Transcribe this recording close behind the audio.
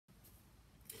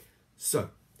So,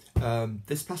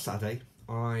 this past Saturday,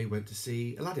 I went to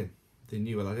see Aladdin, the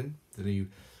new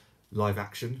live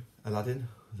action Aladdin,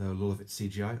 though a lot of it's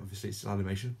CGI, obviously it's still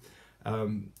animation.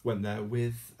 Went there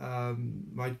with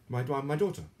my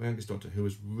daughter, my youngest daughter, who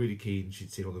was really keen.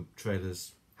 She'd seen all the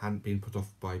trailers, hadn't been put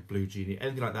off by Blue Genie,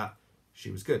 anything like that.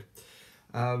 She was good.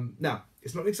 Now,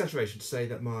 it's not an exaggeration to say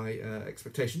that my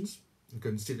expectations of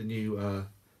going to see the new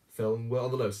film were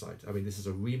on the low side. I mean, this is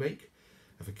a remake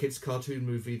of a kids' cartoon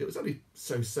movie that was only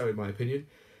so-so in my opinion,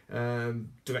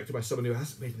 directed by someone who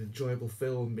hasn't made an enjoyable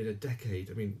film in a decade.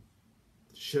 I mean,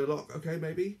 Sherlock, okay,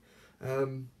 maybe.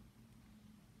 And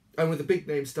with a big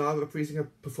name star reprising a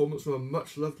performance from a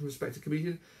much loved and respected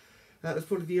comedian, that's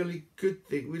probably the only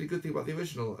really good thing about the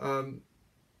original.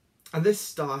 And this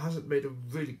star hasn't made a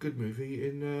really good movie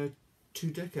in 2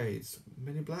 decades.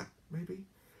 Men in Black, maybe.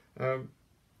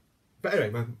 But anyway,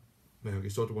 my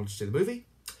youngest daughter wanted to see the movie,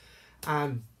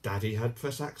 and Daddy had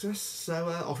press access, so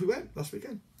off we went last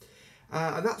weekend.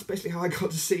 And that's basically how I got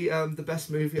to see the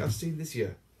best movie I've seen this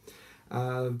year.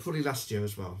 Probably last year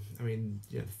as well. I mean,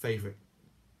 the favourite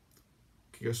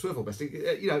Kiko Swivel best thing,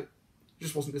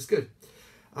 just wasn't this good.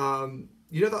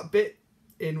 You know that bit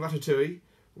in Ratatouille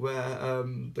where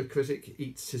the critic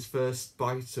eats his first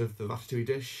bite of the Ratatouille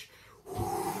dish,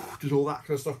 did all that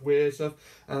kind of stuff, weird stuff.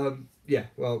 Yeah,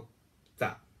 well,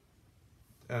 that.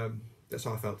 That's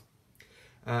how I felt.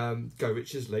 Guy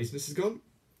Ritchie's laziness is gone.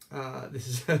 This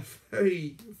is a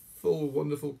very full,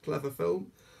 wonderful, clever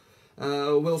film.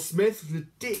 Will Smith,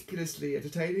 ridiculously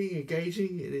entertaining,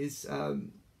 engaging. It is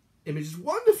images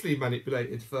wonderfully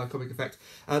manipulated for comic effect.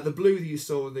 The blue that you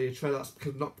saw in the trailer, that's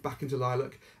kind of knocked back into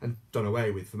lilac and done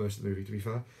away with for most of the movie, to be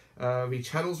fair. He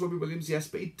channels Robin Williams, yes,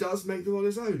 but he does make the role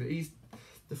his own. He's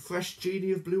the fresh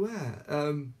genie of blue air.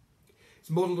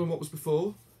 It's modelled on what was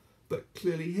before, but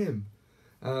clearly him.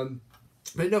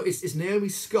 But no, it's Naomi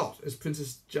Scott as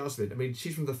Princess Jasmine. I mean,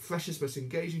 she's from the freshest, most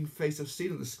engaging face I've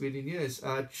seen on the screen in years.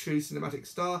 True cinematic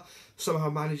star, somehow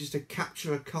manages to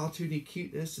capture a cartoony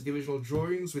cuteness of the original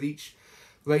drawings with each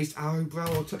raised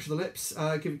eyebrow or touch of the lips,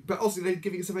 but also they're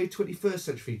giving us a very 21st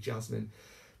century Jasmine,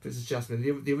 Princess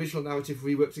Jasmine. The original narrative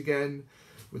reworked again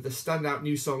with the standout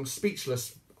new song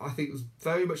Speechless. I think it was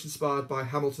very much inspired by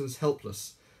Hamilton's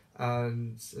Helpless,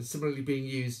 and similarly being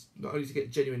used not only to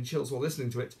get genuine chills while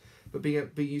listening to it, but being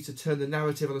used to turn the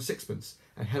narrative on a sixpence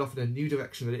and head off in a new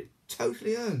direction that it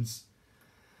totally earns.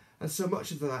 And so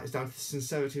much of that is down to the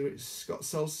sincerity in which Scott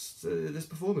sells this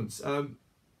performance.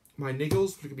 My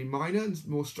niggles, particularly minor and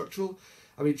more structural.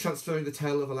 I mean, transferring the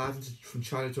tale of Aladdin from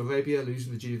China to Arabia,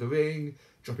 losing the Genie of the Ring,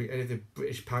 dropping any of the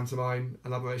British pantomime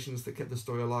elaborations that kept the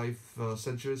story alive for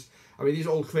centuries. I mean, these are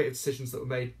all creative decisions that were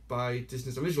made by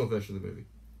Disney's original version of the movie.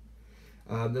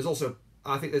 There's also,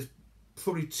 I think there's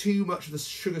probably too much of the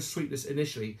sugar sweetness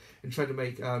initially in trying to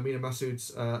make Mina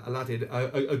Masood's Aladdin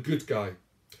a good guy,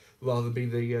 rather than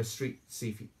being the street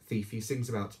thief he sings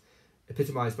about,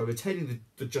 epitomised by retaining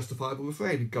the justifiable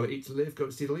refrain, go to eat to live, go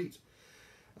to steal to eat.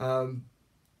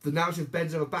 The narrative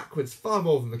bends over backwards far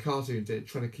more than the cartoon did,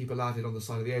 trying to keep Aladdin on the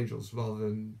side of the angels rather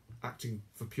than acting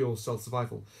for pure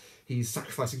self-survival. He's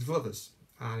sacrificing for others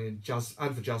and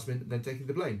for Jasmine, and then taking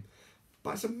the blame.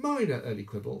 But it's a minor early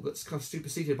quibble that's kind of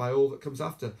superseded by all that comes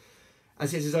after, as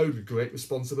he has his own great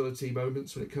responsibility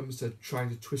moments when it comes to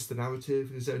trying to twist the narrative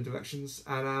in his own directions,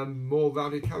 and a more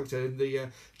rounded character in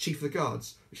the Chief of the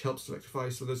Guards, which helps to rectify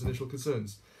some of those initial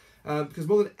concerns. Because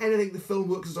more than anything, the film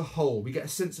works as a whole. We get a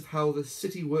sense of how the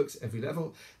city works at every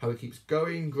level, how it keeps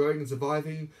going, growing and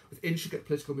surviving, with intricate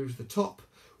political moves at the top,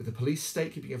 with the police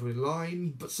state keeping everyone in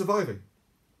line, but surviving.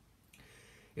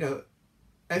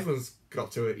 Everyone's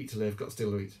got to eat to live, got to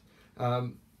steal to eat.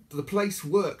 The place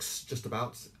works just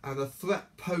about, and the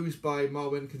threat posed by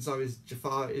Marwan Kenzari's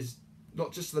Jafar is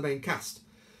not just to the main cast,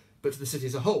 but to the city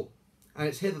as a whole. And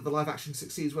it's here that the live action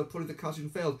succeeds where probably the cartoon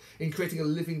failed in creating a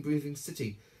living, breathing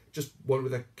city, just one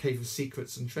with a cave of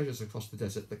secrets and treasures across the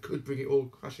desert that could bring it all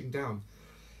crashing down.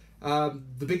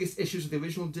 The biggest issues of the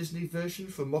original Disney version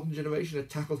for a modern generation are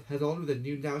tackled head-on with a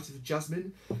new narrative of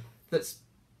Jasmine that's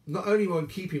not only more in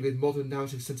keeping with modern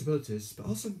narrative sensibilities, but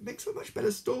also makes for a much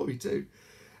better story too.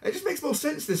 It just makes more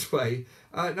sense this way.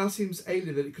 It now seems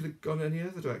alien that it could have gone any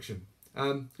other direction.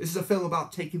 This is a film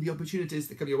about taking the opportunities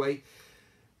that come your way,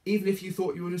 even if you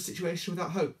thought you were in a situation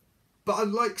without hope. But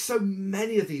unlike so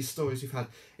many of these stories we've had,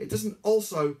 it doesn't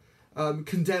also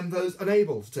condemn those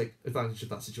unable to take advantage of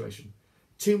that situation.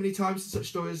 Too many times in such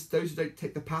stories, those who don't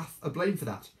take the path are blamed for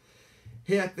that.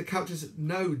 Here, the characters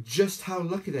know just how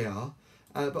lucky they are,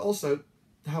 but also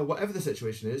how, whatever the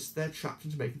situation is, they're trapped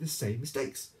into making the same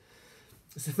mistakes.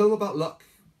 It's a film about luck,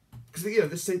 because they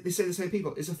say the same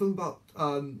people. It's a film about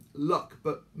luck,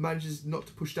 but manages not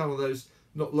to push down on those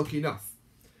not lucky enough,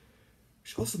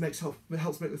 which also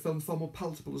helps make the film far more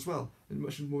palatable as well and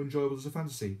much more enjoyable as a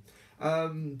fantasy.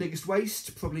 Biggest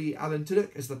waste, probably Alan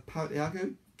Tudyk as the parrot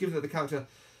Iago, given that the character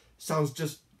sounds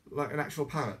just like an actual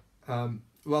parrot,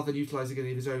 rather than utilising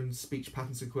any of his own speech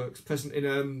patterns and quirks present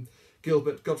in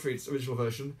Gilbert Gottfried's original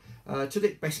version.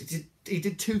 Tudyk basically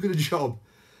did too good a job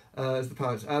as the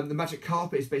parrot. The magic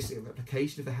carpet is basically a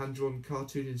replication of the hand-drawn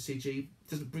cartoon in CG. It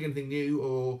doesn't bring anything new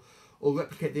or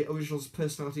replicate the original's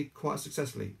personality quite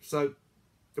successfully. So,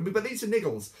 but these are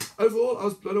niggles. Overall, I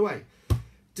was blown away.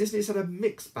 Disney has had a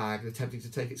mixed bag in attempting to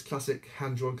take its classic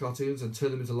hand-drawn cartoons and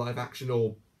turn them into live-action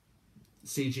or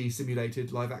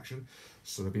CG-simulated live-action.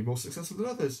 Some have been more successful than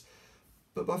others.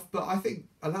 But I think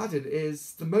Aladdin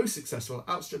is the most successful,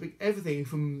 outstripping everything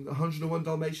from 101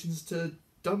 Dalmatians to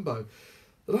Dumbo.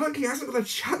 The Lion King hasn't got a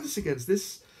chance against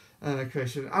this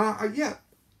creation. And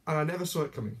I never saw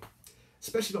it coming.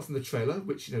 Especially not from the trailer,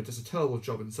 which does a terrible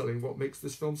job in selling what makes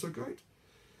this film so great.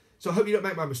 So I hope you don't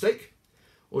make my mistake.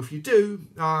 Or if you do,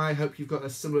 I hope you've got a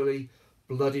similarly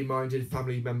bloody-minded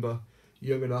family member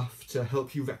young enough to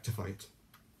help you rectify it.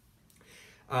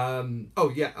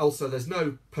 Also there's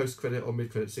no post-credit or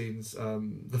mid-credit scenes.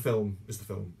 The film is the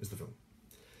film.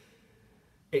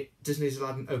 Disney's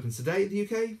Aladdin opens today in the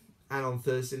UK and on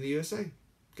Thursday in the USA.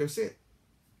 Go see it.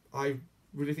 I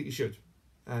really think you should.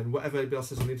 And whatever anybody else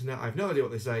says on the internet, I have no idea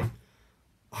what they say.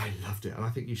 I loved it and I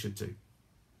think you should too.